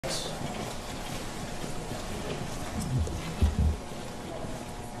Good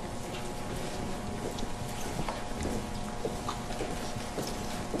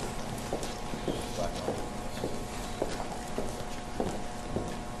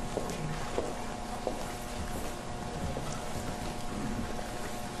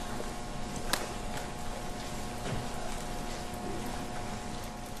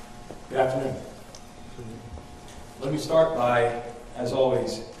afternoon. Let me start by, as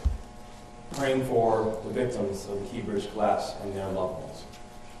always, praying for the victims of the Key Bridge collapse and their loved ones.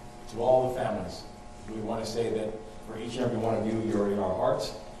 To all the families, we want to say that for each and every one of you, you're in our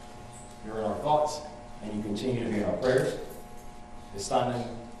hearts, you're in our thoughts, and you continue to be in our prayers. Están en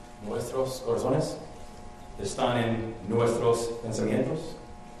nuestros corazones, están en nuestros pensamientos,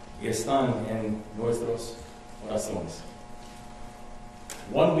 y están en nuestras oraciones.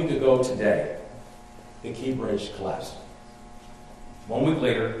 1 week ago today, the Key Bridge collapsed. 1 week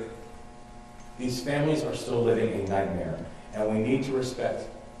later, these families are still living a nightmare, and we need to respect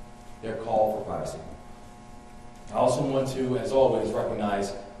their call for privacy. I also want to, as always,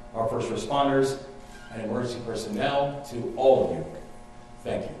 recognize our first responders and emergency personnel. To all of you,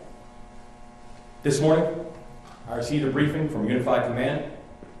 thank you. This morning, I received a briefing from Unified Command.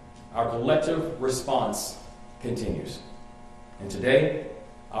 Our collective response continues. And today,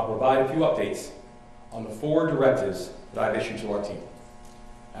 I'll provide a few updates on the 4 directives that I've issued to our team.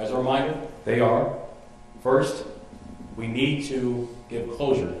 As a reminder, they are: first, we need to give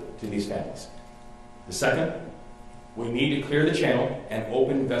closure to these families. The second, we need to clear the channel and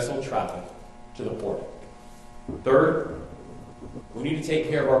open vessel traffic to the port. Third, we need to take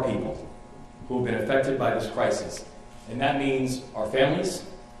care of our people who have been affected by this crisis. And that means our families,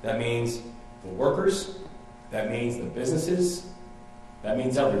 that means the workers, that means the businesses, that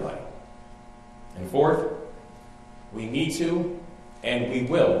means everybody. And fourth, we need to, and we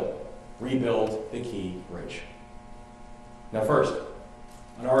will, rebuild the Key Bridge. Now first,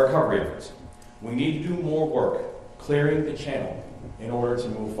 on our recovery efforts, we need to do more work clearing the channel in order to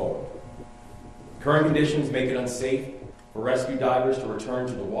move forward. Current conditions make it unsafe for rescue divers to return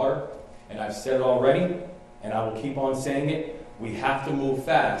to the water, and I've said it already, and I will keep on saying it, we have to move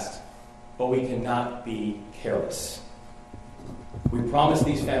fast, but we cannot be careless. We promised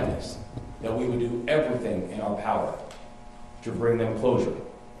these families that we would do everything in our power to bring them closure.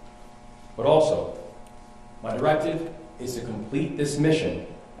 But also, my directive is to complete this mission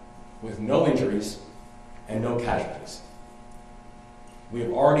with no injuries and no casualties. We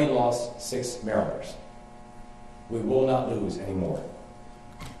have already lost 6 mariners. We will not lose any more.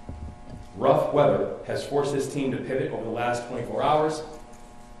 Rough weather has forced this team to pivot over the last 24 hours,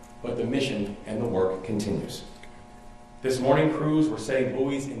 but the mission and the work continues. This morning, crews were setting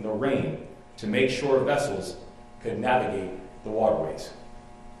buoys in the rain to make sure vessels could navigate the waterways.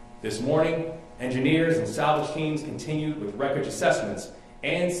 This morning, engineers and salvage teams continued with wreckage assessments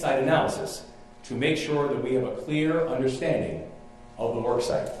and site analysis to make sure that we have a clear understanding of the work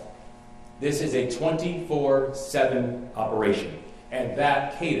site. This is a 24/7 operation, and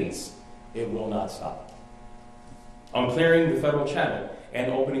that cadence, it will not stop. On clearing the federal channel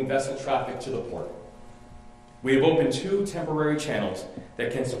and opening vessel traffic to the port, we have opened 2 temporary channels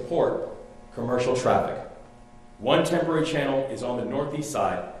that can support commercial traffic. One temporary channel is on the northeast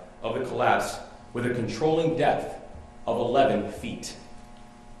side of the collapse with a controlling depth of 11 feet.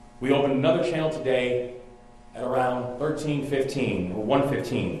 We opened another channel today at around 1315 or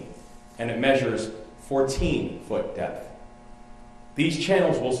 115, and it measures 14-foot depth. These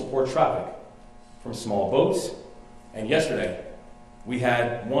channels will support traffic from small boats, and yesterday we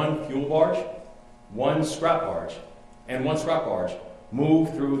had 1 fuel barge, 1 scrap barge, and 1 scrap barge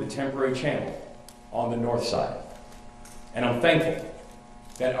move through the temporary channel on the north side. And I'm thankful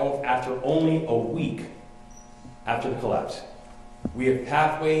that after only a week after the collapse, we have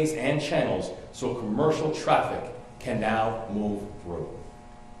pathways and channels so commercial traffic can now move through.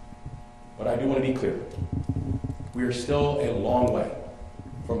 But I do want to be clear. We are still a long way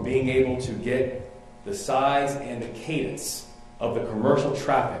from being able to get the size and the cadence of the commercial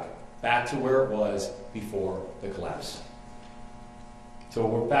traffic back to where it was before the collapse. So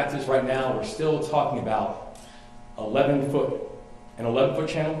we're back to this right now. We're still talking about an 11-foot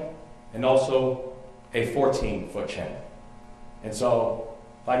channel, and also a 14-foot channel. And so,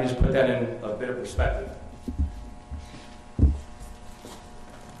 if I can just put that in a bit of perspective.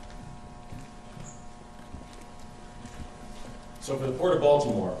 So for the Port of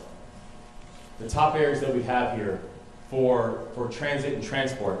Baltimore, the top areas that we have here for transit and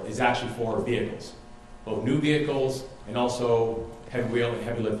transport is actually for vehicles, both new vehicles and also heavy wheel and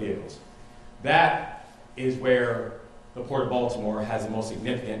heavy lift vehicles. That is where the Port of Baltimore has the most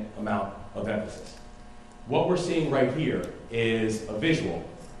significant amount of emphasis. What we're seeing right here is a visual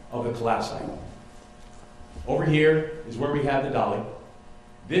of the collapse site. Over here is where we have the dolly.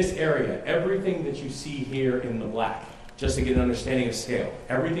 This area, everything that you see here in the black, just to get an understanding of scale,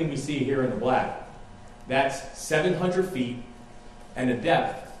 everything we see here in the black, that's 700 feet and a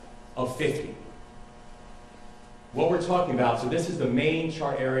depth of 50. What we're talking about, so this is the main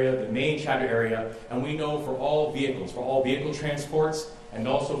chart area, the main chapter area, and we know for all vehicle transports, and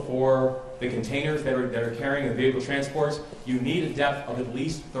also for the containers that are carrying the vehicle transports, you need a depth of at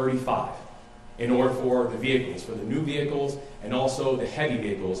least 35 in order for the vehicles, for the new vehicles, and also the heavy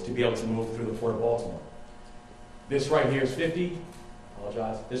vehicles to be able to move through the Port of Baltimore. This right here is 50,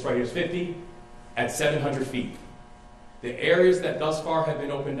 this right here is 50 at 700 feet. The areas that thus far have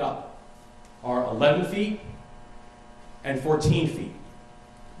been opened up are 11 feet and 14 feet.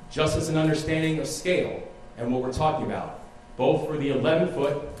 Just as an understanding of scale and what we're talking about, both for the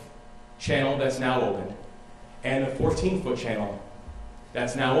 11-foot channel that's now opened and the 14-foot channel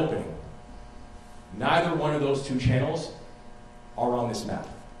that's now opening. Neither one of those two channels are on this map.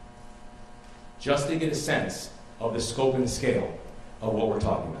 Just to get a sense of the scope and the scale of what we're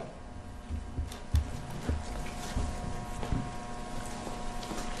talking about.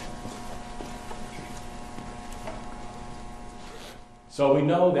 So we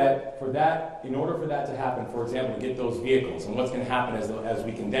know that in order for that to happen, for example, to get those vehicles, and what's going to happen as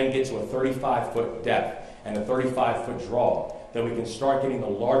we can then get to a 35-foot depth and a 35-foot draw, that we can start getting the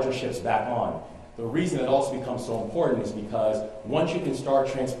larger ships back on. The reason it also becomes so important is because once you can start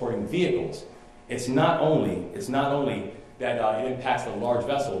transporting vehicles, it's not only that it impacts the large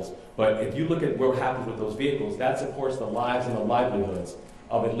vessels, but if you look at what happens with those vehicles, that supports the lives and the livelihoods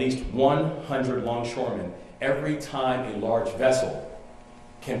of at least 100 longshoremen every time a large vessel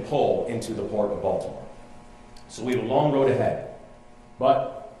can pull into the Port of Baltimore. So we have a long road ahead.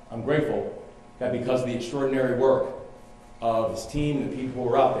 But I'm grateful that because of the extraordinary work of this team and the people who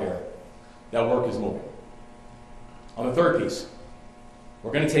are out there, that work is moving. On the third piece,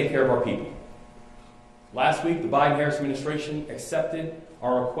 we're going to take care of our people. Last week, the Biden-Harris administration accepted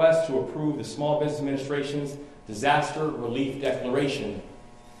our request to approve the Small Business Administration's Disaster Relief Declaration,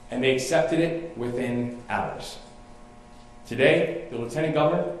 and they accepted it within hours. Today, the Lieutenant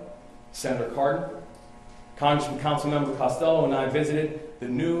Governor, Senator Cardin, Congressman Councilmember Costello, and I visited the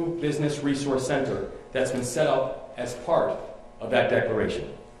new Business Resource Center that's been set up as part of that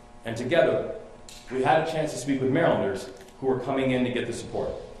declaration. And together, we had a chance to speak with Marylanders who were coming in to get the support.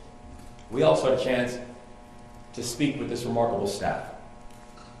 We also had a chance to speak with this remarkable staff.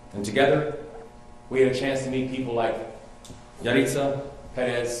 And together, we had a chance to meet people like Yaritza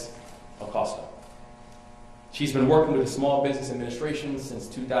Perez Acosta. She's been working with the Small Business Administration since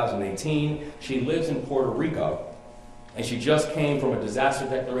 2018. She lives in Puerto Rico, and she just came from a disaster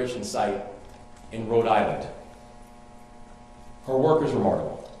declaration site in Rhode Island. Her work is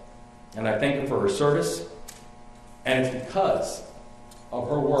remarkable, and I thank her for her service, and it's because of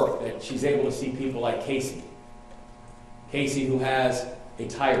her work that she's able to see people like Casey, who has a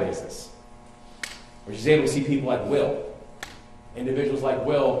tire business, or she's able to see people like Will, individuals like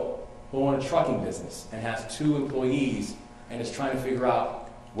Will who own a trucking business and has 2 employees and is trying to figure out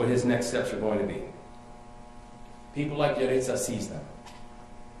what his next steps are going to be. People like Yaritza sees them,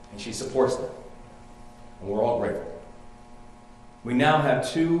 and she supports them, and we're all grateful. We now have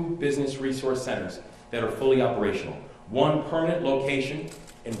 2 business resource centers that are fully operational. One permanent location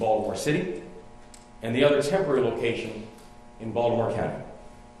in Baltimore City, and the other temporary location in Baltimore County.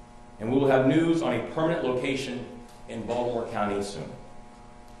 And we will have news on a permanent location in Baltimore County soon.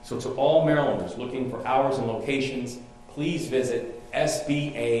 So to all Marylanders looking for hours and locations, please visit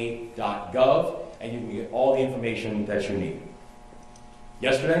sba.gov and you can get all the information that you need.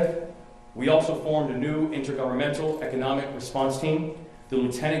 Yesterday, we also formed a new intergovernmental economic response team. The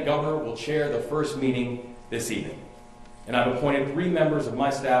Lieutenant Governor will chair the first meeting this evening. And I've appointed 3 members of my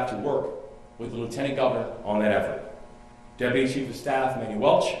staff to work with the Lieutenant Governor on that effort. Deputy Chief of Staff Manny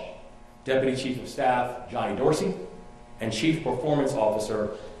Welch, Deputy Chief of Staff Johnny Dorsey, and Chief Performance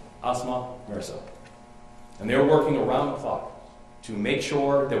Officer Asma Mirza. And they're working around the clock to make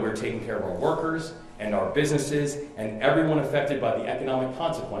sure that we're taking care of our workers and our businesses and everyone affected by the economic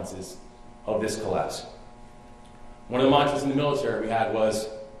consequences of this collapse. One of the mantras in the military we had was,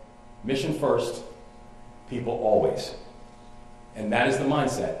 mission first, people always. And that is the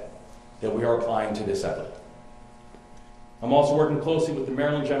mindset that we are applying to this effort. I'm also working closely with the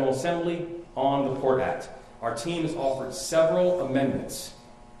Maryland General Assembly on the Port Act. Our team has offered several amendments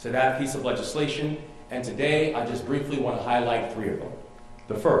to that piece of legislation, and today I just briefly want to highlight 3 of them.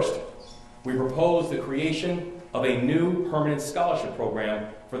 The first, we propose the creation of a new permanent scholarship program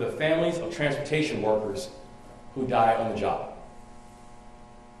for the families of transportation workers who die on the job.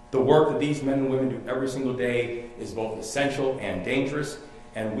 The work that these men and women do every single day is both essential and dangerous,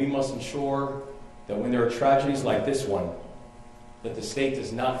 and we must ensure that when there are tragedies like this one, that the state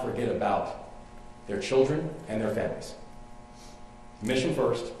does not forget about their children and their families. Mission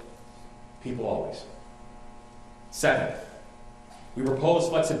first, people always. Second, we propose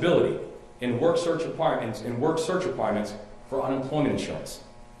flexibility in work search requirements for unemployment insurance.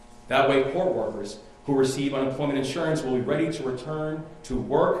 That way, port workers who receive unemployment insurance will be ready to return to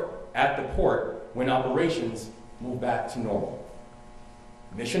work at the port when operations move back to normal.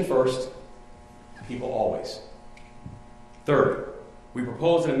 Mission first, people always. Third, we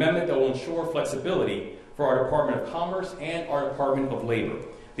propose an amendment that will ensure flexibility for our Department of Commerce and our Department of Labor,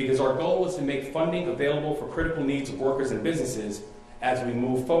 because our goal is to make funding available for critical needs of workers and businesses as we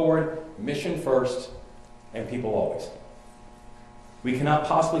move forward, mission first, and people always. We cannot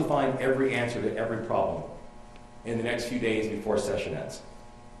possibly find every answer to every problem in the next few days before session ends.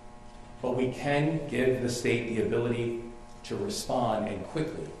 But we can give the state the ability to respond, and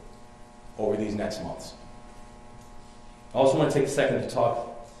quickly, over these next months. I also want to take a second to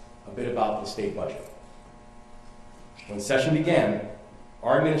talk a bit about the state budget. When session began,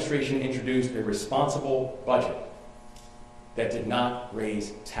 our administration introduced a responsible budget that did not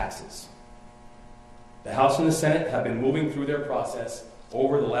raise taxes. The House and the Senate have been moving through their process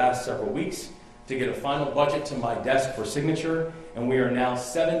over the last several weeks to get a final budget to my desk for signature, and we are now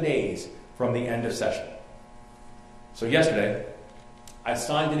 7 days from the end of session. So yesterday, I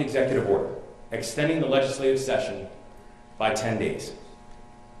signed an executive order extending the legislative session by 10 days.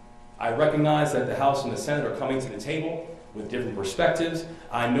 I recognize that the House and the Senate are coming to the table with different perspectives.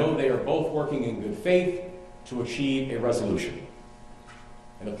 I know they are both working in good faith to achieve a resolution.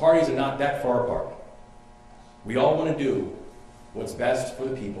 And the parties are not that far apart. We all want to do what's best for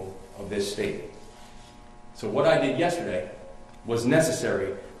the people of this state. So what I did yesterday was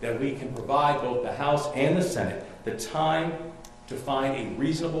necessary that we can provide both the House and the Senate the time to find a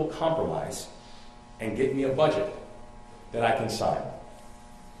reasonable compromise and get me a budget that I can sign.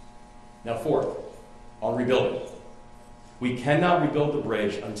 Now, fourth, on rebuilding. We cannot rebuild the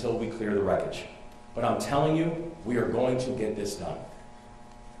bridge until we clear the wreckage. But I'm telling you, we are going to get this done.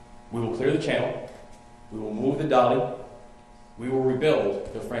 We will clear the channel. We will move the dolly. We will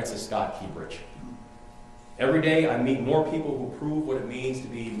rebuild the Francis Scott Key Bridge. Every day I meet more people who prove what it means to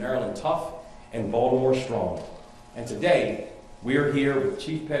be Maryland tough and Baltimore strong. And today, we are here with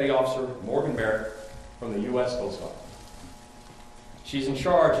Chief Petty Officer Morgan Merritt from the U.S. Coast Guard. She's in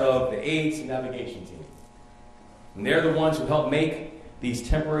charge of the AIDS and navigation team. And they're the ones who help make these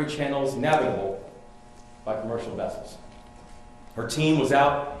temporary channels navigable by commercial vessels. Her team was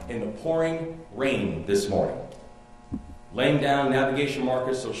out in the pouring rain this morning, laying down navigation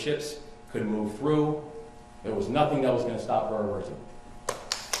markers so ships could move through. There was nothing that was going to stop her or her team.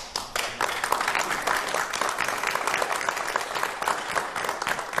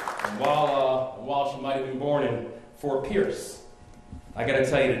 And while she might have been born in Fort Pierce, I got to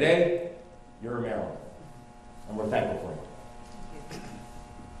tell you today, you're a Marylander, and we're thankful for you.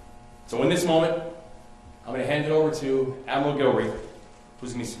 So in this moment, I'm going to hand it over to Admiral Gilreath,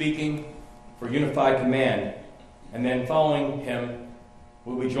 who's going to be speaking for Unified Command, and then following him,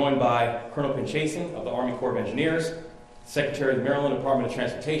 we'll be joined by Colonel Pinchason of the Army Corps of Engineers, Secretary of the Maryland Department of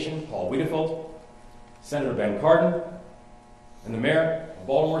Transportation, Paul Wiedefeld, Senator Ben Cardin, and the Mayor of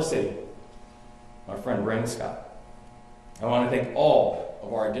Baltimore City, my friend Brandon Scott. I want to thank all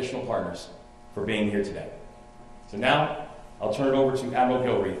of our additional partners for being here today. So now, I'll turn it over to Admiral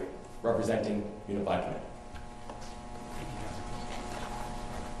Gilreath, representing Unified Command.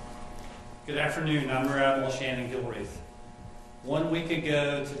 Good afternoon, I'm Rear Admiral Shannon Gilreath. 1 week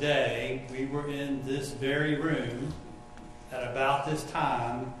ago today, we were in this very room at about this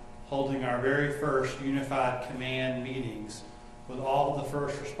time holding our very first Unified Command meetings with all of the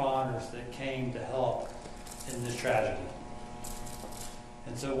first responders that came to help in this tragedy.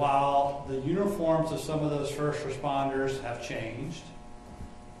 And so while the uniforms of some of those first responders have changed,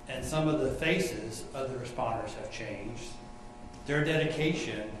 and some of the faces of the responders have changed, their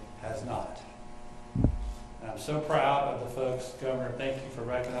dedication has not. And I'm so proud of the folks, Governor, thank you for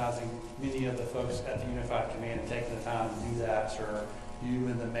recognizing many of the folks at the Unified Command and taking the time to do that, sir. You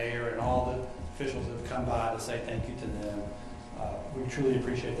and the mayor and all the officials that have come by to say thank you to them. We truly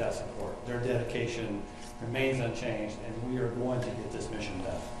appreciate that support. Their dedication remains unchanged, and we are going to get this mission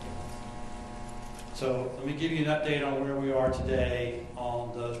done. So let me give you an update on where we are today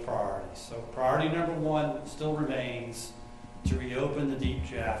on those priorities. So priority number one still remains to reopen the Deep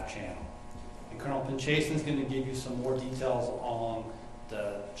Draft Channel and Colonel Pinchason is going to give you some more details on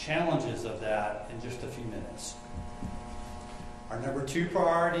the challenges of that in just a few minutes. Our number 2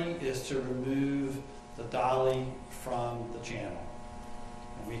 priority is to remove the dolly from the channel.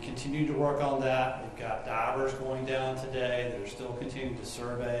 And we continue to work on that. We've got divers going down today. They're still continuing to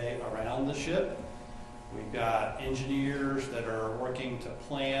survey around the ship. We've got engineers that are working to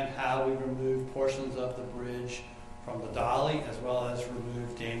plan how we remove portions of the bridge from the dolly, as well as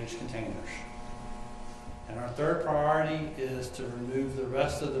remove damaged containers. And our 3rd priority is to remove the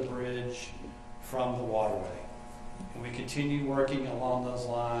rest of the bridge from the waterway. And we continue working along those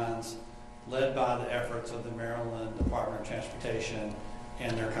lines, led by the efforts of the Maryland Department of Transportation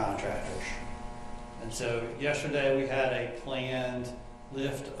and their contractors. And so yesterday we had a planned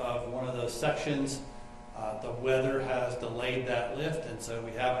lift of one of those sections. The weather has delayed that lift, and so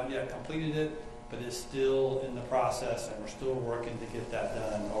we haven't yet completed it, but it's still in the process, and we're still working to get that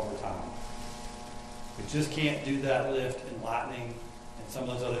done over time. We just can't do that lift in lightning, and some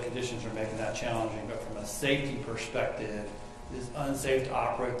of those other conditions are making that challenging, but from a safety perspective, it's unsafe to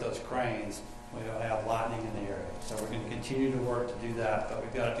operate those cranes when we don't have lightning in the area. So we're going to continue to work to do that, but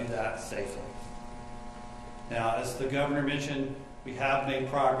we've got to do that safely. Now, as the governor mentioned, we have made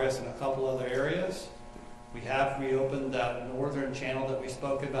progress in a couple other areas. We have reopened that northern channel that we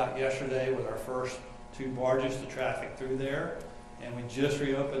spoke about yesterday with our first 2 barges to traffic through there. And we just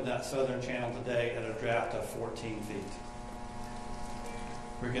reopened that southern channel today at a draft of 14 feet.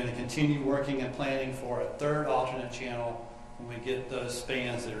 We're going to continue working and planning for a 3rd alternate channel when we get those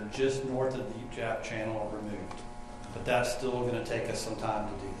spans that are just north of the deep draft channel removed. But that's still going to take us some time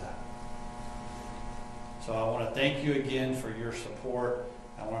to do that. So I want to thank you again for your support.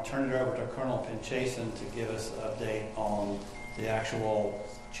 I want to turn it over to Colonel Pinchason to give us an update on the actual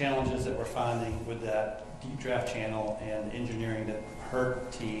challenges that we're finding with that deep draft channel and engineering that her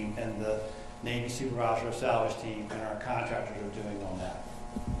team and the Navy Supervisor of Salvage team and our contractors are doing on that.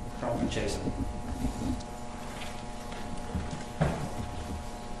 Colonel Pinchason.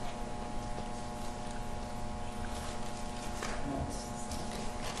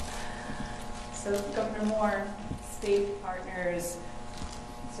 So Governor Moore, state partners,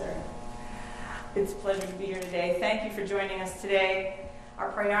 sir, it's a pleasure to be here today. Thank you for joining us today. Our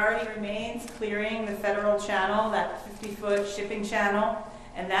priority remains clearing the federal channel, that 50-foot shipping channel,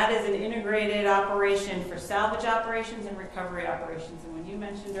 and that is an integrated operation for salvage operations and recovery operations. And when you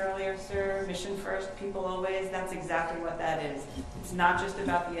mentioned earlier, sir, mission first, people always, that's exactly what that is. It's not just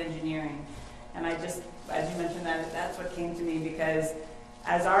about the engineering. And I just, as you mentioned that, that's what came to me, because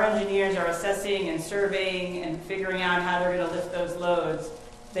as our engineers are assessing and surveying and figuring out how they're going to lift those loads,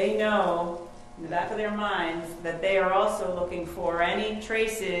 they know in the back of their minds that they are also looking for any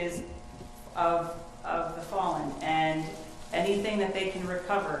traces of the fallen and anything that they can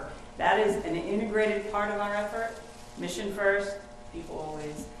recover. That is an integrated part of our effort. Mission first, people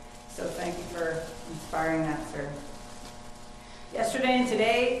always. So thank you for inspiring that, sir. Yesterday and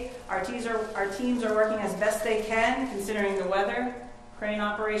today, our teams are working as best they can, considering the weather. Crane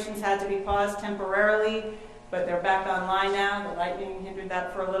operations had to be paused temporarily, but they're back online now. The lightning hindered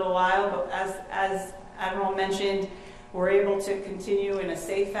that for a little while, but as Admiral mentioned, we're able to continue in a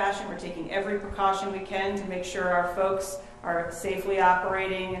safe fashion. We're taking every precaution we can to make sure our folks are safely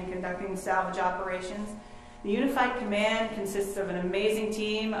operating and conducting salvage operations. The Unified Command consists of an amazing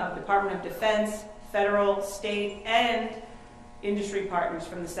team of Department of Defense, federal, state, and industry partners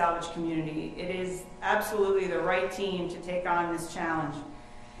from the salvage community. It is absolutely the right team to take on this challenge.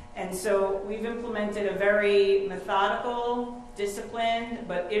 And so we've implemented a very methodical, disciplined,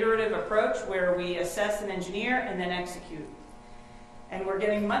 but iterative approach where we assess and engineer and then execute. And we're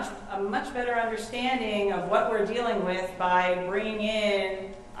getting a much better understanding of what we're dealing with by bringing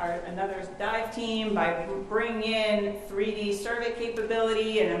in another dive team, by bringing in 3D survey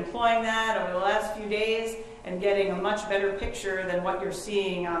capability and employing that over the last few days and getting a much better picture than what you're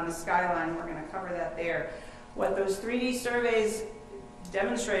seeing on the skyline. We're going to cover that there. What those 3D surveys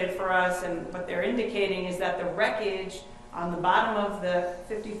demonstrated for us and what they're indicating is that the wreckage on the bottom of the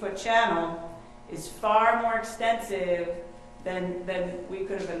 50-foot channel is far more extensive than we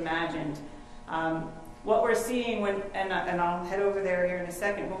could have imagined. What we're seeing and I'll head over there here in a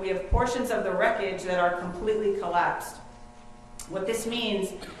second, but we have portions of the wreckage that are completely collapsed. What this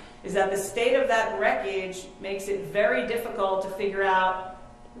means is that the state of that wreckage makes it very difficult to figure out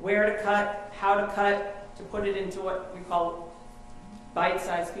where to cut, how to cut, to put it into what we call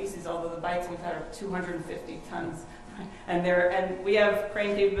bite-sized pieces, although the bites we've had are 250 tons. And we have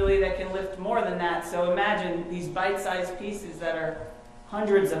crane capability that can lift more than that, so imagine these bite-sized pieces that are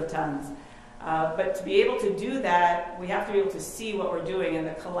hundreds of tons. But to be able to do that, we have to be able to see what we're doing. And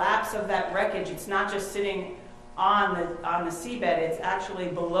the collapse of that wreckage, it's not just sitting on the seabed, it's actually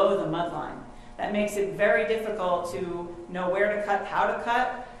below the mud line. That makes it very difficult to know where to cut, how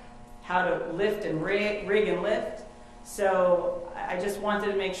to lift and rig and lift. So I just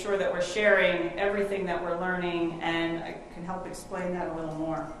wanted to make sure that we're sharing everything that we're learning, and I can help explain that a little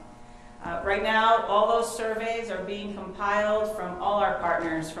more. Right now, all those surveys are being compiled from all our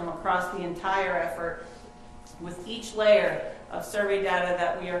partners from across the entire effort, with each layer of survey data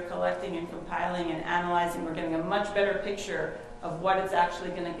that we are collecting and compiling and analyzing. We're getting a much better picture of what it's actually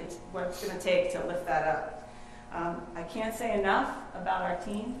what it's going to take to lift that up. I can't say enough about our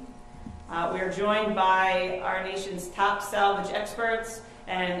team. We are joined by our nation's top salvage experts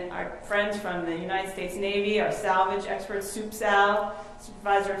and our friends from the United States Navy, our salvage experts, Soup Sal,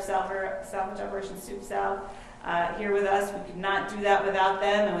 Supervisor of Salvage Operations Soup Sal, here with us. We could not do that without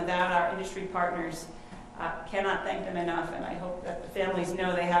them and without our industry partners. Cannot thank them enough, and I hope that the families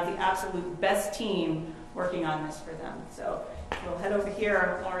know they have the absolute best team working on this for them. So we'll head over here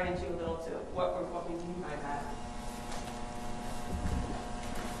and orient you a little to what we mean by that.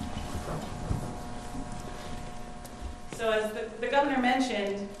 So as the governor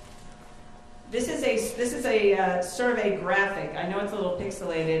mentioned, this is a survey graphic. I know it's a little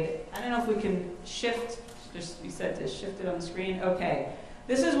pixelated. I don't know if we can shift. Just you said to shift it on the screen. Okay.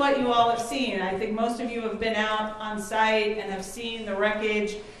 This is what you all have seen. I think most of you have been out on site and have seen the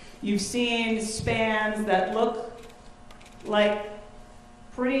wreckage. You've seen spans that look like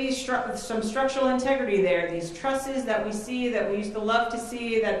some structural integrity there. These trusses that we see, that we used to love to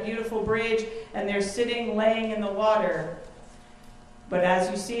see, that beautiful bridge, and they're sitting, laying in the water. But as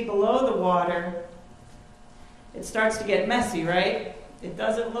you see below the water, it starts to get messy, right? It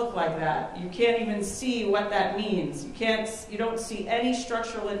doesn't look like that. You can't even see what that means. You don't see any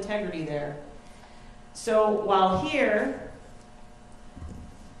structural integrity there. So while here,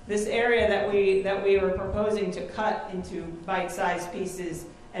 this area that we were proposing to cut into bite-sized pieces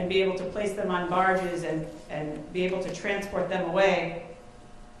and be able to place them on barges and be able to transport them away,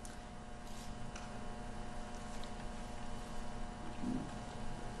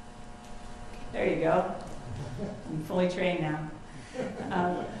 there you go. I'm fully trained now.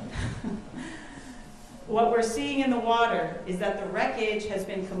 What we're seeing in the water is that the wreckage has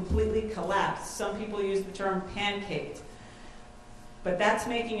been completely collapsed. Some people use the term pancaked. But that's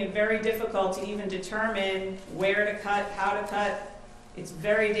making it very difficult to even determine where to cut, how to cut. It's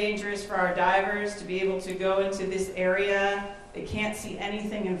very dangerous for our divers to be able to go into this area. They can't see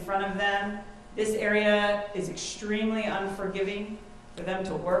anything in front of them. This area is extremely unforgiving for them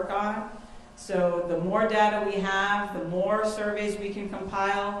to work on. So the more data we have, the more surveys we can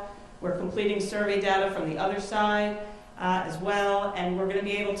compile. We're completing survey data from the other side as well, and we're going to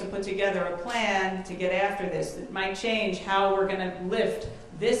be able to put together a plan to get after this. It might change how we're going to lift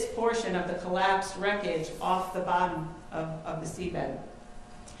this portion of the collapsed wreckage off the bottom of the seabed.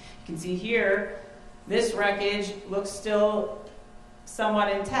 You can see here, this wreckage looks still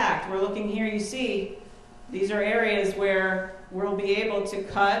somewhat intact. We're looking here, you see, these are areas where we'll be able to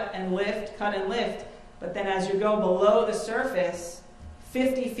cut and lift, but then as you go below the surface,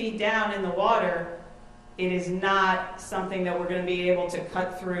 50 feet down in the water, it is not something that we're going to be able to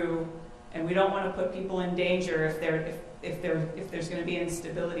cut through, and we don't want to put people in danger if there's going to be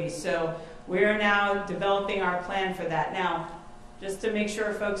instability. So we're now developing our plan for that. Now, just to make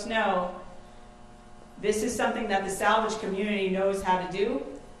sure folks know, this is something that the salvage community knows how to do.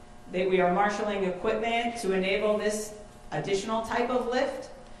 We are marshaling equipment to enable this additional type of lift.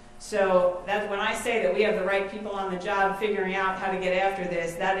 So that's when I say that we have the right people on the job figuring out how to get after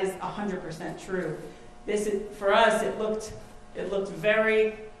this, that is 100% true. This is, for us, it looked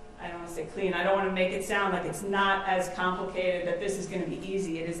very, I don't want to say clean, I don't want to make it sound like it's not as complicated, that this is going to be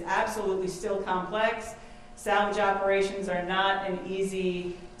easy. It is absolutely still complex. Salvage operations are not an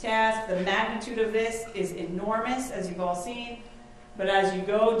easy task. The magnitude of this is enormous, as you've all seen. But as you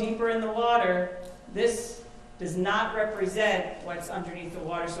go deeper in the water, this does not represent what's underneath the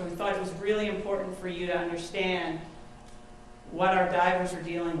water. So we thought it was really important for you to understand what our divers are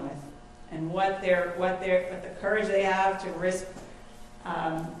dealing with and what the courage they have to risk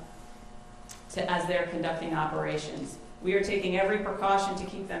as they're conducting operations. We are taking every precaution to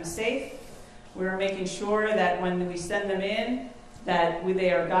keep them safe. We are making sure that when we send them in, that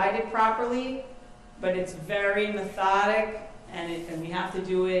they are guided properly, but it's very methodic, and we have to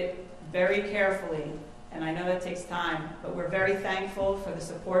do it very carefully. And I know that takes time, but we're very thankful for the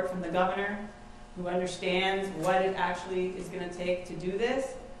support from the governor, who understands what it actually is going to take to do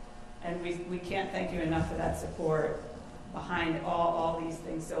this. And we can't thank you enough for that support. behind all these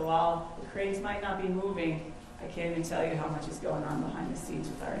things. So while the cranes might not be moving, I can't even tell you how much is going on behind the scenes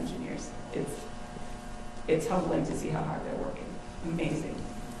with our engineers. It's humbling to see how hard they're working. Amazing.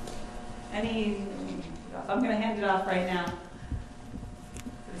 I'm going to hand it off right now to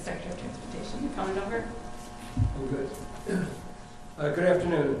the Secretary of Transportation. You coming over? I'm good. Good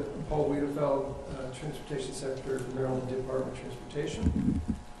afternoon. I'm Paul Wiedefeld, Transportation Secretary for Maryland Department of Transportation.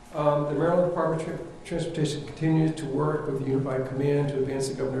 The Maryland Department of Transportation continues to work with the Unified Command to advance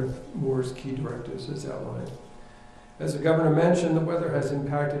the Governor Moore's key directives as outlined. As the Governor mentioned, the weather has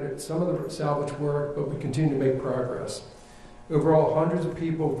impacted some of the salvage work, but we continue to make progress. Overall, hundreds of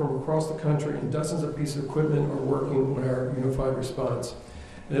people from across the country and dozens of pieces of equipment are working on our unified response.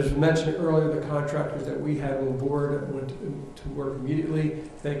 And as mentioned earlier, the contractors that we have on board went to work immediately.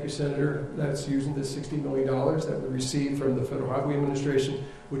 Thank you, Senator. That's using the $60 million that we received from the Federal Highway Administration,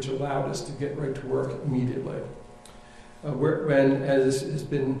 which allowed us to get right to work immediately. And as has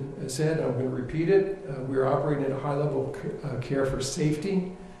been said, I'm going to repeat it, we're operating at a high level of care for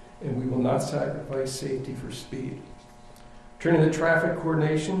safety, and we will not sacrifice safety for speed. Turning to traffic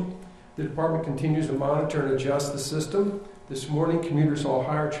coordination, the department continues to monitor and adjust the system. This morning, commuters saw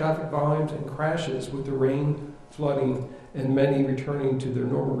higher traffic volumes and crashes with the rain, flooding, and many returning to their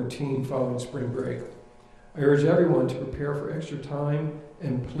normal routine following spring break. I urge everyone to prepare for extra time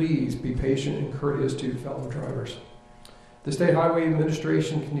and please be patient and courteous to fellow drivers. The State Highway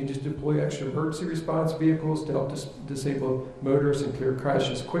Administration continues to deploy extra emergency response vehicles to help disable motorists and clear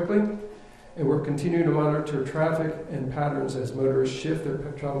crashes quickly. And we're continuing to monitor traffic and patterns as motorists shift their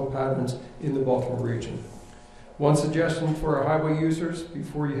travel patterns in the Baltimore region. One suggestion for our highway users: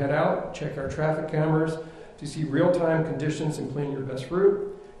 before you head out, check our traffic cameras to see real-time conditions and plan your best route.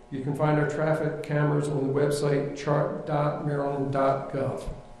 You can find our traffic cameras on the website chart.maryland.gov.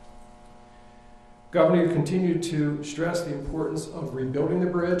 Governor continued to stress the importance of rebuilding the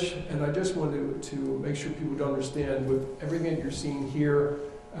bridge, and I just wanted to make sure people would understand with everything that you're seeing here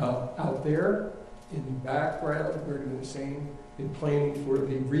out there in the background, we're doing the same in planning for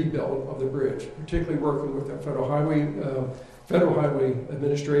the rebuild of the bridge, particularly working with the Federal Highway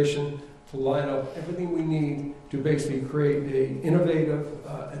Administration to line up everything we need to basically create an innovative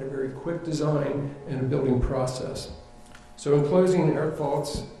and a very quick design and a building process. So in closing, our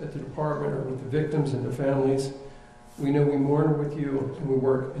thoughts at the department are with the victims and their families. We know we mourn with you and we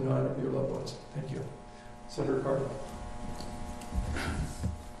work in honor of your loved ones. Thank you. Senator Cardin.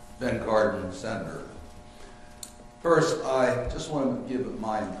 Ben Cardin, Senator. First, I just want to give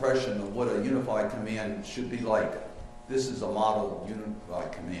my impression of what a unified command should be like. This is a model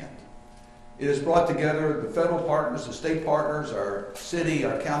unified command. It has brought together the federal partners, the state partners, our city,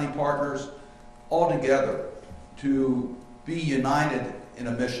 our county partners, all together to be united in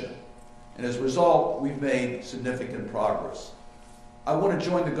a mission. And as a result, we've made significant progress. I want to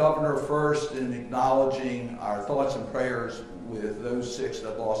join the governor first in acknowledging our thoughts and prayers with those 6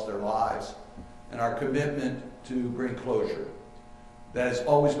 that lost their lives and our commitment to bring closure. That has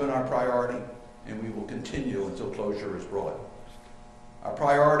always been our priority, and we will continue until closure is brought. Our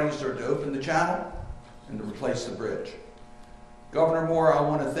priorities are to open the channel and to replace the bridge. Governor Moore, I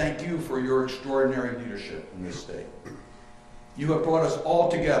want to thank you for your extraordinary leadership in this state. You have brought us all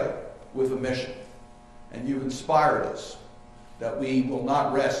together with a mission, and you've inspired us that we will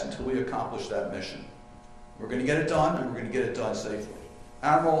not rest until we accomplish that mission. We're going to get it done, and we're going to get it done safely.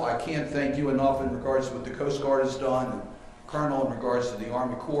 Admiral, I can't thank you enough in regards to what the Coast Guard has done, and Colonel, in regards to the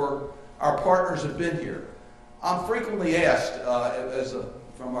Army Corps. Our partners have been here. I'm frequently asked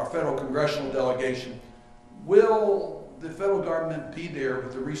from our federal congressional delegation, will the federal government be there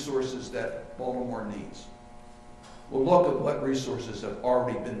with the resources that Baltimore needs? Well, look at what resources have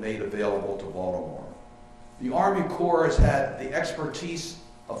already been made available to Baltimore. The Army Corps has had the expertise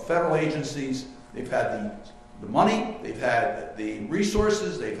of federal agencies. They've had the money, they've had the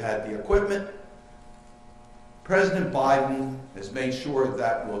resources, they've had the equipment. President Biden has made sure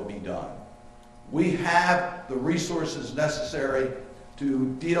that will be done. We have the resources necessary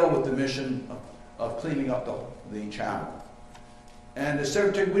to deal with the mission of cleaning up the channel. And as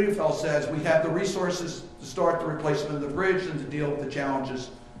Secretary Wiedefeld says, we have the resources to start the replacement of the bridge and to deal with the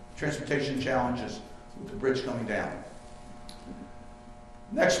challenges, transportation challenges with the bridge coming down.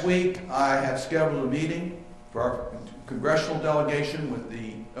 Next week, I have scheduled a meeting for our congressional delegation with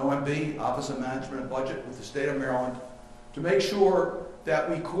the OMB, Office of Management and Budget, with the state of Maryland, to make sure that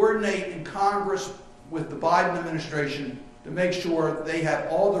we coordinate in Congress with the Biden administration to make sure they have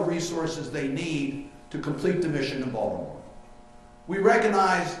all the resources they need to complete the mission in Baltimore. We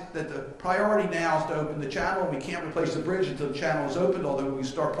recognize that the priority now is to open the channel. We can't replace the bridge until the channel is opened, although we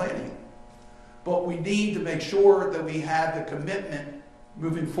start planning it. but we need to make sure that we have the commitment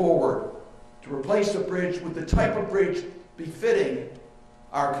moving forward to replace the bridge with the type of bridge befitting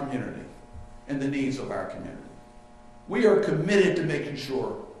our community and the needs of our community. We are committed to making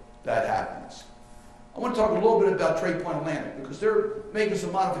sure that happens. I want to talk a little bit about Trade Point Atlantic because they're making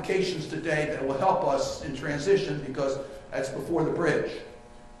some modifications today that will help us in transition because that's before the bridge.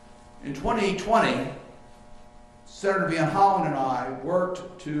 In 2020, Senator Van Hollen and I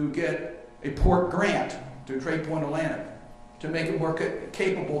worked to get a port grant to Trade Point Atlantic to make it more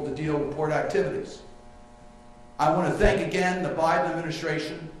capable to deal with port activities. I want to thank again the Biden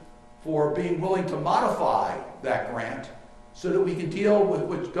administration for being willing to modify that grant so that we can deal with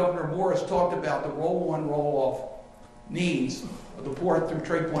what Governor Moore has talked about, the roll-on, roll-off needs of the port through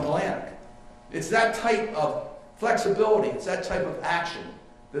Trade Point Atlantic. It's that type of flexibility, it's that type of action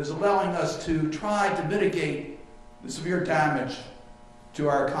that is allowing us to try to mitigate the severe damage to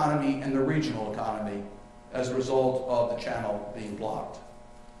our economy and the regional economy as a result of the channel being blocked.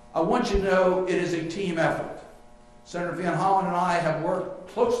 I want you to know it is a team effort. Senator Van Hollen and I have worked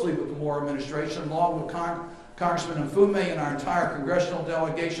closely with the Moore administration along with Congressman Mfume and our entire congressional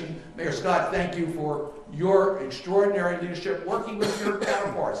delegation. Mayor Scott, thank you for your extraordinary leadership working with your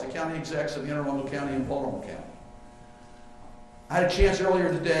counterparts, the county execs of Anne Arundel County and Baltimore County. I had a chance earlier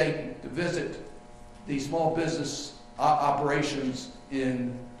today to visit the small business operations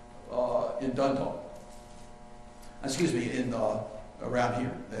in Dundalk. Excuse me, around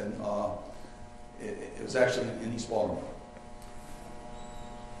here. And it was actually in East Baltimore.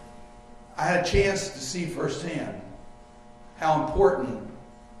 I had a chance to see firsthand how important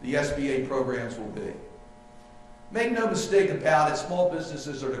the SBA programs will be. Make no mistake about it, small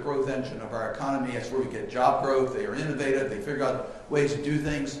businesses are the growth engine of our economy. That's where we get job growth. They are innovative. They figure out ways to do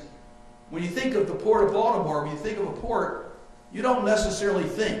things. When you think of the Port of Baltimore, when you think of a port, you don't necessarily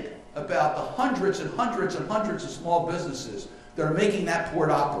think about the hundreds and hundreds and hundreds of small businesses that are making that port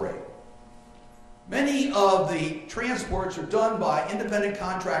operate. Many of the transports are done by independent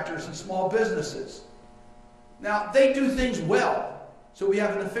contractors and small businesses. Now, they do things well, so we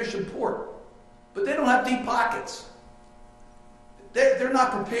have an efficient port, but they don't have deep pockets. They're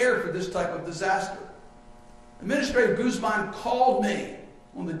not prepared for this type of disaster. Administrator Guzman called me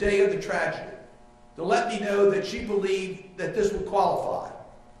on the day of the tragedy to let me know that she believed that this would qualify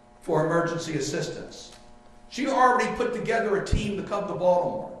for emergency assistance. She already put together a team to come to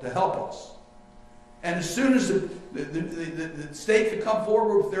Baltimore to help us. And as soon as the state could come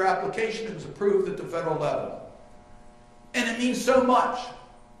forward with their application, it was approved at the federal level. And it means so much.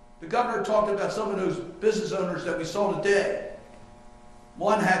 The governor talked about some of those business owners that we saw today.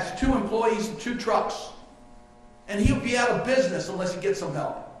 One has 2 employees and 2 trucks. And he'll be out of business unless he gets some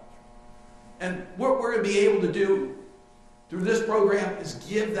help. And what we're going to be able to do through this program is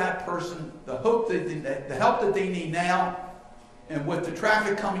give that person the hope the help that they need now, and with the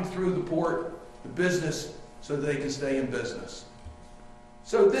traffic coming through the port, the business, so that they can stay in business.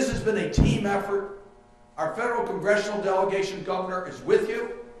 So this has been a team effort. Our federal congressional delegation, Governor, is with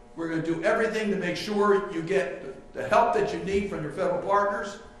you. We're going to do everything to make sure you get the help that you need from your federal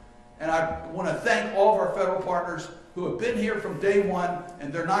partners. And I want to thank all of our federal partners who have been here from day one,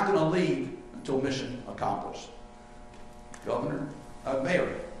 and they're not going to leave until mission accomplished. Governor,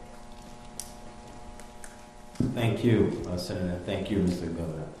 Mayor. Thank you, Senator. Thank you, Mr.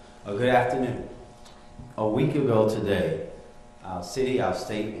 Governor. Good afternoon. A week ago today, our city, our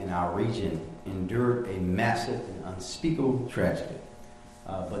state, and our region endured a massive and unspeakable tragedy.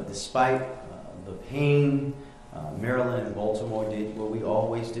 But despite the pain, Maryland and Baltimore did what we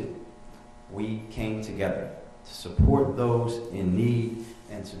always do. We came together to support those in need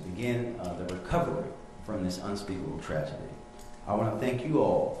and to begin the recovery from this unspeakable tragedy. I want to thank you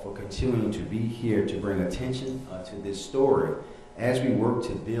all for continuing to be here to bring attention to this story as we work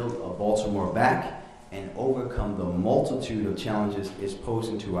to build a Baltimore back and overcome the multitude of challenges it's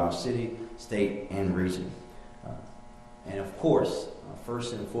posing to our city, state, and region. And of course,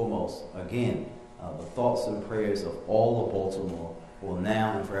 first and foremost, again, the thoughts and prayers of all of Baltimore will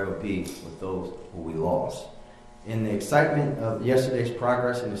now and forever be with those who we lost. In the excitement of yesterday's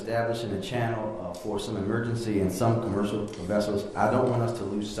progress in establishing a channel for some emergency and some commercial vessels, I don't want us to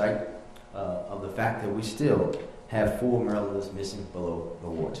lose sight of the fact that we still have 4 Marylanders missing below the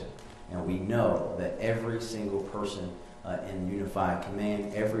water. And we know that every single person in Unified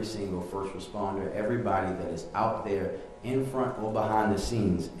Command, every single first responder, everybody that is out there in front or behind the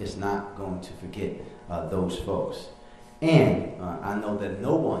scenes is not going to forget those folks. And I know that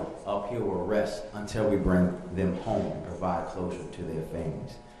no one up here will rest until we bring them home and provide closure to their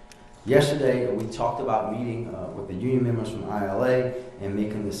families. Yesterday, we talked about meeting with the union members from ILA and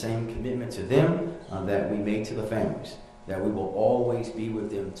making the same commitment to them that we made to the families, that we will always be with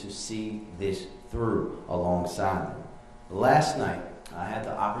them to see this through alongside them. Last night, I had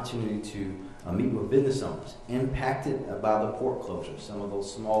the opportunity to meet with business owners impacted by the port closure, some of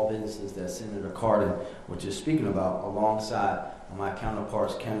those small businesses that Senator Cardin was just speaking about, alongside my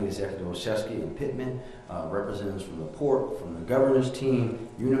counterparts, County Executive Olszewski and Pittman, representatives from the port, from the governor's team,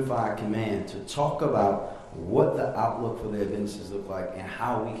 Unified Command, to talk about what the outlook for their businesses look like and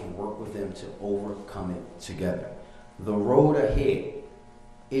how we can work with them to overcome it together. The road ahead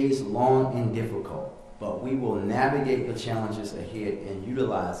is long and difficult, but we will navigate the challenges ahead and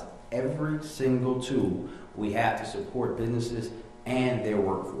utilize every single tool we have to support businesses and their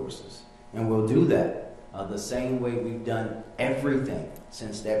workforces. And we'll do that the same way we've done everything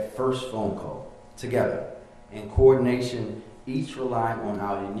since that first phone call, together, in coordination, each relying on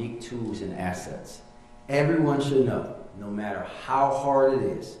our unique tools and assets. Everyone should know, no matter how hard it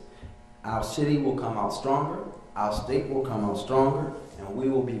is, our city will come out stronger, our state will come out stronger, and we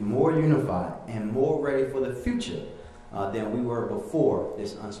will be more unified and more ready for the future than we were before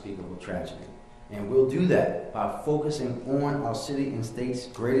this unspeakable tragedy. And we'll do that by focusing on our city and state's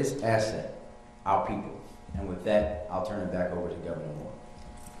greatest asset, our people. And with that, I'll turn it back over to Governor Moore.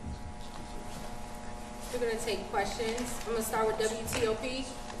 We're going to take questions. I'm going to start with WTOP.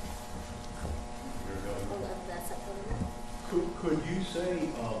 Could you say,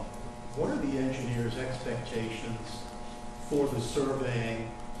 what are the engineers' expectations for the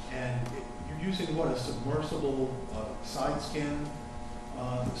surveying? And you're using what, a submersible side scan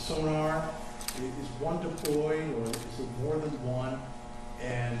sonar? Is one deployed, or is it more than one?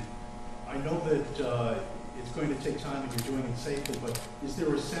 And I know that it's going to take time and you're doing it safely, but is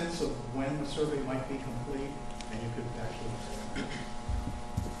there a sense of when the survey might be complete and you could actually?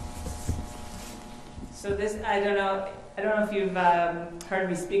 So this, I don't know if you've heard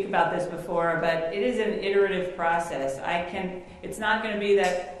me speak about this before, but it is an iterative process. It's not going to be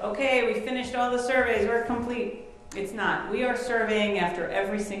that, okay, we finished all the surveys, we're complete. It's not. We are surveying after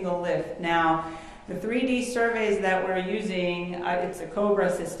every single lift. Now, the 3D surveys that we're using, it's a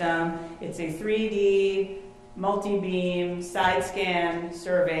COBRA system. It's a 3D multi-beam side scan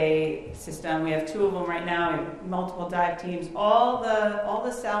survey system. We have 2 of them right now. We have multiple dive teams. All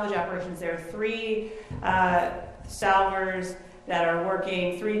the salvage operations, there are 3 salvers that are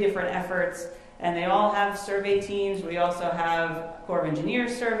working, 3 different efforts, and they all have survey teams. We also have Corps of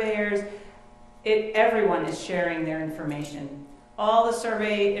Engineers surveyors. Everyone is sharing their information. All the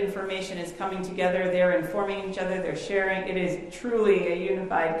survey information is coming together. They're informing each other. They're sharing. It is truly a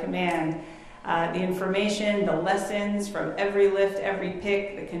unified command. The information, the lessons from every lift, every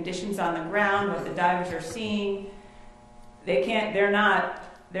pick, the conditions on the ground, what the divers are seeing. They're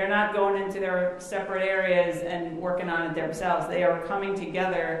not going into their separate areas and working on it themselves. They are coming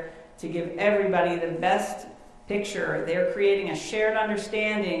together to give everybody the best picture. They're creating a shared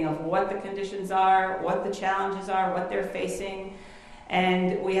understanding of what the conditions are, what the challenges are, what they're facing.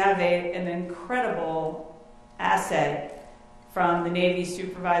 And we have an incredible asset from the Navy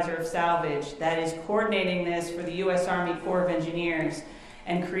Supervisor of Salvage that is coordinating this for the U.S. Army Corps of Engineers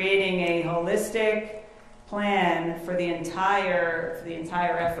and creating a holistic plan for the entire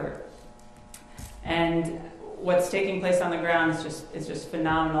effort. And what's taking place on the ground is just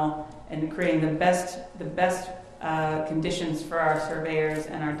phenomenal, and creating the best conditions for our surveyors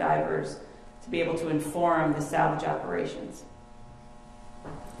and our divers to be able to inform the salvage operations.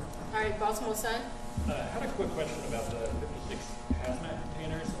 All right, Baltimore Sun. I had a quick question about the 56 hazmat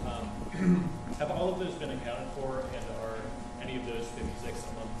containers. Have all of those been accounted for, and are any of those 56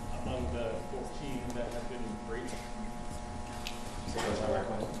 among the 14 that have been breached?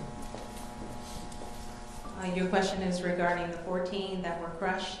 Your question is regarding the 14 that were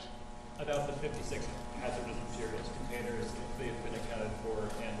crushed? About the 56 hazardous materials containers, if they've been accounted for,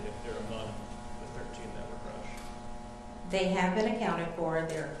 and if they're among the 13 that were crushed. They have been accounted for.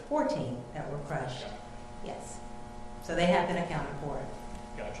 There are 14 that were crushed. Gotcha. Yes. So they have been accounted for.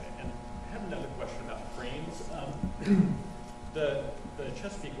 Gotcha. And I have another question about frames. The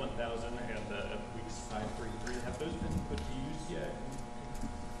Chesapeake 1000 and the Weeks 533, have those been put to use yet? Can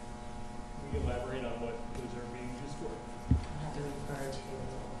we elaborate on what those are being used for? I have to refer to.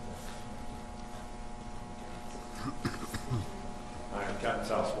 I'm Captain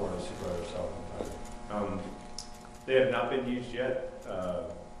South Florida, Supervisor South. They have not been used yet.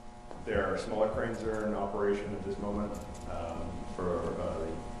 There are smaller cranes that are in operation at this moment for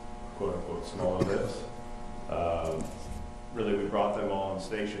quote-unquote smaller lifts. Really, we brought them all on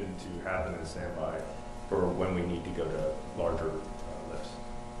station to have them in standby for when we need to go to larger lifts.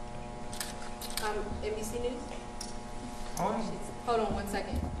 NBC News? On. Hold on 1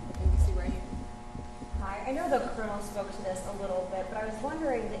 second. NBC right here. Hi, I know the Colonel spoke to this a little bit, but I was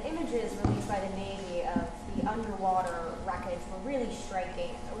wondering, the images released by the Navy of the underwater wreckage were really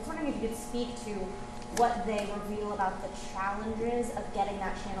striking. I was wondering if you could speak to what they reveal about the challenges of getting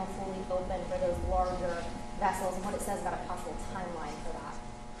that channel fully open for those larger vessels and what it says about a possible timeline for that.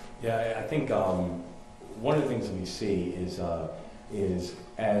 Yeah, I think one of the things that we see is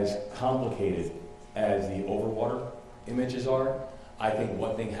as complicated as the overwater images are. I think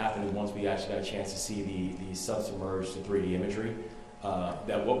one thing happened once we actually got a chance to see the submerged 3D imagery,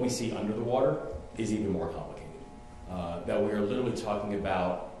 that what we see under the water is even more complicated. That we're literally talking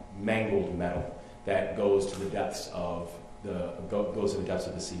about mangled metal that goes to the depths of the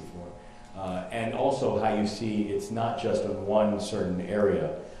seafloor, and also how you see it's not just in one certain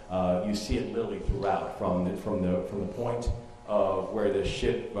area. You see it literally throughout, from the point of where the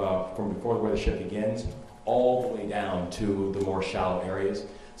ship, from before where the ship begins, all the way down to the more shallow areas.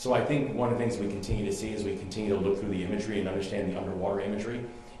 So I think one of the things we continue to see as we continue to look through the imagery and understand the underwater imagery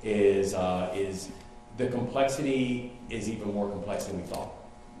is the complexity is even more complex than we thought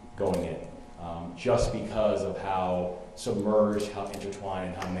going in, just because of how submerged, how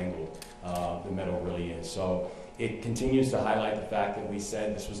intertwined, and how mangled the metal really is. So it continues to highlight the fact that we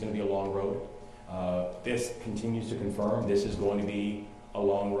said this was going to be a long road. This continues to confirm this is going to be a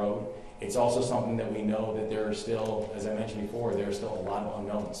long road. It's also something that we know that there are still, as I mentioned before, there are still a lot of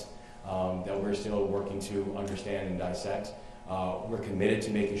unknowns that we're still working to understand and dissect. We're committed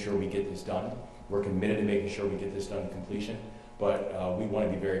to making sure we get this done. We're committed to making sure we get this done to completion. But we want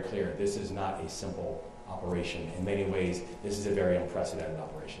to be very clear, this is not a simple operation. In many ways, this is a very unprecedented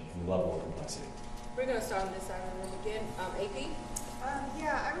operation in the level of complexity. We're going to start on this side of the room again. AP?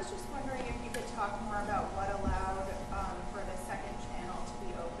 Yeah, I was just wondering if you could talk more about what allowed for the second channel to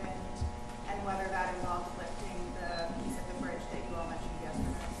be opened and whether that involved lifting the piece of the bridge that you all mentioned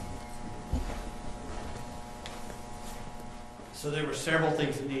yesterday. So there were several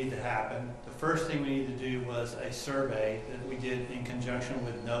things that needed to happen. The first thing we needed to do was a survey that we did in conjunction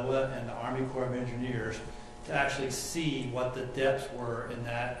with NOAA and the Army Corps of Engineers to actually see what the depths were in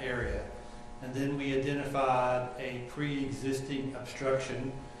that area. And then we identified a pre-existing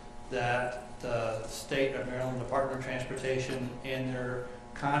obstruction that the State of Maryland Department of Transportation and their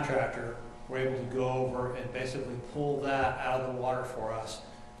contractor were able to go over and basically pull that out of the water for us,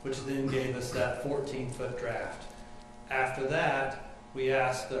 which then gave us that 14-foot draft. After that, we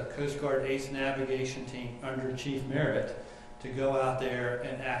asked the Coast Guard ACE navigation team under Chief Merritt to go out there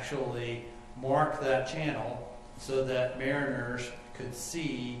and actually mark that channel so that mariners could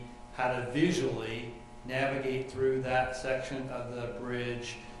see how to visually navigate through that section of the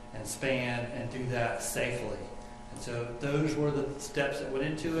bridge and span and do that safely. And so those were the steps that went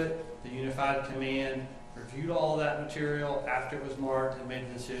into it. The Unified Command reviewed all of that material after it was marked and made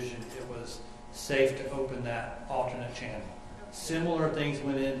the decision it was safe to open that alternate channel. Similar things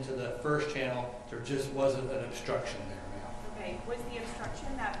went into the first channel. There just wasn't an obstruction there now. Okay, was the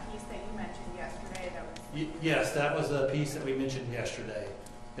obstruction that piece that you mentioned yesterday that was... Yes, that was the piece that we mentioned yesterday.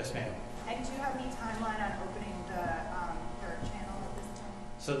 Yes, ma'am. And do you have any timeline on opening the third channel at this time?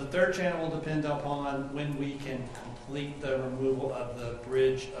 So the third channel will depend upon when we can complete the removal of the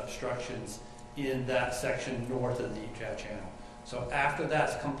bridge obstructions in that section north of the Utah Channel. So after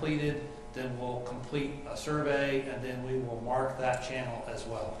that's completed, then we'll complete a survey and then we will mark that channel as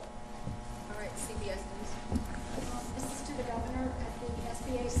well. All right, CBS News. This is to the governor. At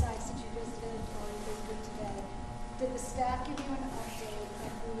the SBA sites that you visited or visited today, did the staff give you an update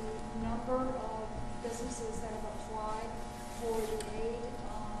of the number of businesses that have applied for the aid?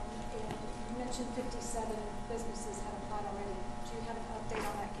 And you mentioned 57 businesses have applied already. Do you have an update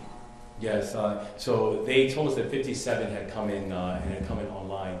on that count? Yes, so they told us that 57 had come in and had come in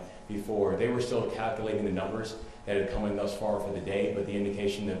online before. They were still calculating the numbers that had come in thus far for the day, but the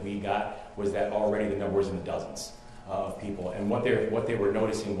indication that we got was that already the number was in the dozens of people. And what they were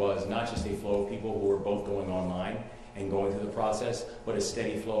noticing was not just a flow of people who were both going online and going through the process, but a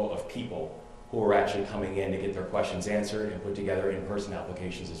steady flow of people who were actually coming in to get their questions answered and put together in-person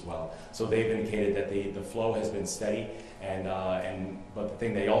applications as well. So they've indicated that the flow has been steady, but the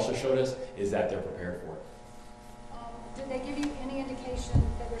thing they also showed us is that they're prepared for it. Did they give you any indication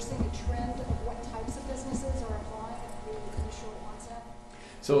that they're seeing a trend of what types of businesses are applying at the initial onset?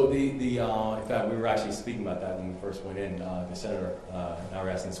 So in fact, we were actually speaking about that when we first went in. The senator and I were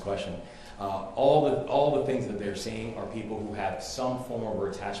asking this question. All the things that they're seeing are people who have some form of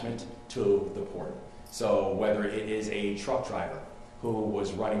attachment to the port. So whether it is a truck driver who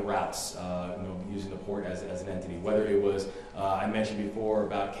was running routes, using the port as an entity. Whether it was, I mentioned before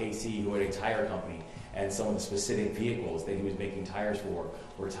about KC, who had a tire company, and some of the specific vehicles that he was making tires for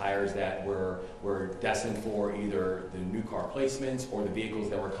were tires that were destined for either the new car placements or the vehicles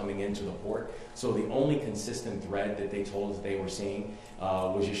that were coming into the port. So the only consistent thread that they told us they were seeing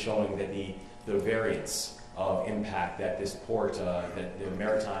was just showing that the variance of impact that this port, that the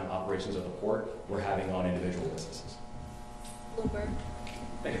maritime operations of the port were having on individual businesses. Bloomberg.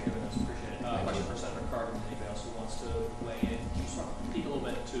 Thank you for this. Appreciate it. Question for Senator Carter and anybody else who wants to weigh in. Can you sort of speak a little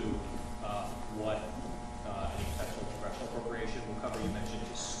bit to what any potential congressional appropriation will cover? You mentioned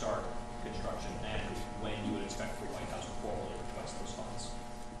to start construction and when you would expect the White House to formally request those funds.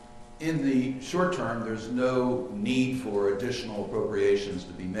 In the short term, there's no need for additional appropriations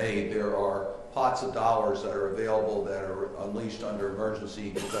to be made. There are pots of dollars that are available that are unleashed under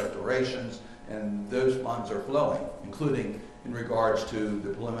emergency declarations, and those funds are flowing, including in regards to the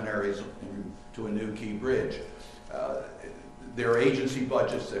preliminaries to a new key bridge. There are agency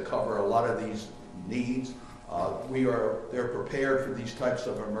budgets that cover a lot of these needs. They're prepared for these types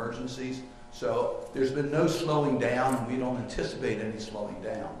of emergencies. So there's been no slowing down, and we don't anticipate any slowing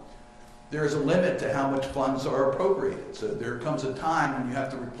down. There's a limit to how much funds are appropriated. So there comes a time when you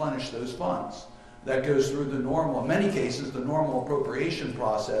have to replenish those funds. That goes through the normal, in many cases, the normal appropriation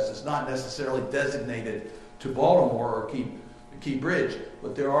process is not necessarily designated to Baltimore or Key Bridge,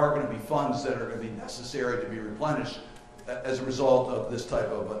 but there are going to be funds that are going to be necessary to be replenished as a result of this type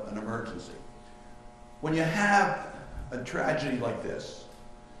of an emergency. When you have a tragedy like this,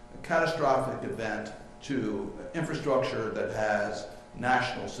 a catastrophic event to infrastructure that has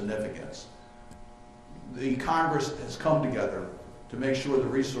national significance, the Congress has come together to make sure the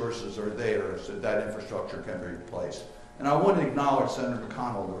resources are there so that infrastructure can be replaced. And I want to acknowledge Senator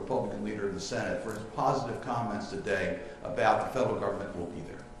McConnell, the Republican leader of the Senate, for his positive comments today about the federal government will be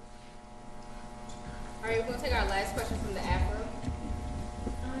there. All right, we're going to take our last question from the Afro.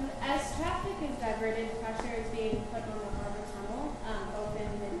 As traffic is diverted, pressure is being put on the Harbor Tunnel, opened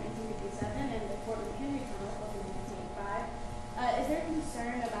in 1957, and the Fort McHenry Tunnel, opened in 1985. Is there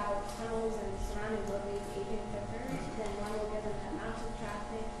concern about tunnels and surrounding roadways aging quicker than normal given the amount of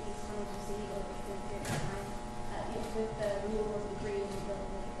traffic these tunnels receive over a period of time, with the removal of debris and the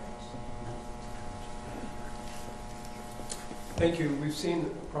building of the bridge? Thank you. We've seen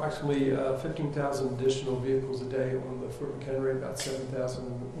approximately 15,000 additional vehicles a day on the Fort McHenry, about 7,000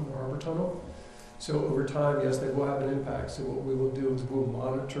 on the Harbor Tunnel. So over time, yes, they will have an impact. So what we will do is we'll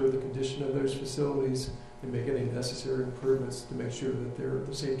monitor the condition of those facilities and make any necessary improvements to make sure that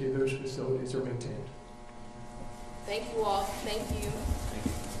the safety of those facilities are maintained. Thank you all. Thank you. Thank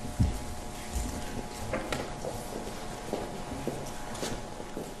you.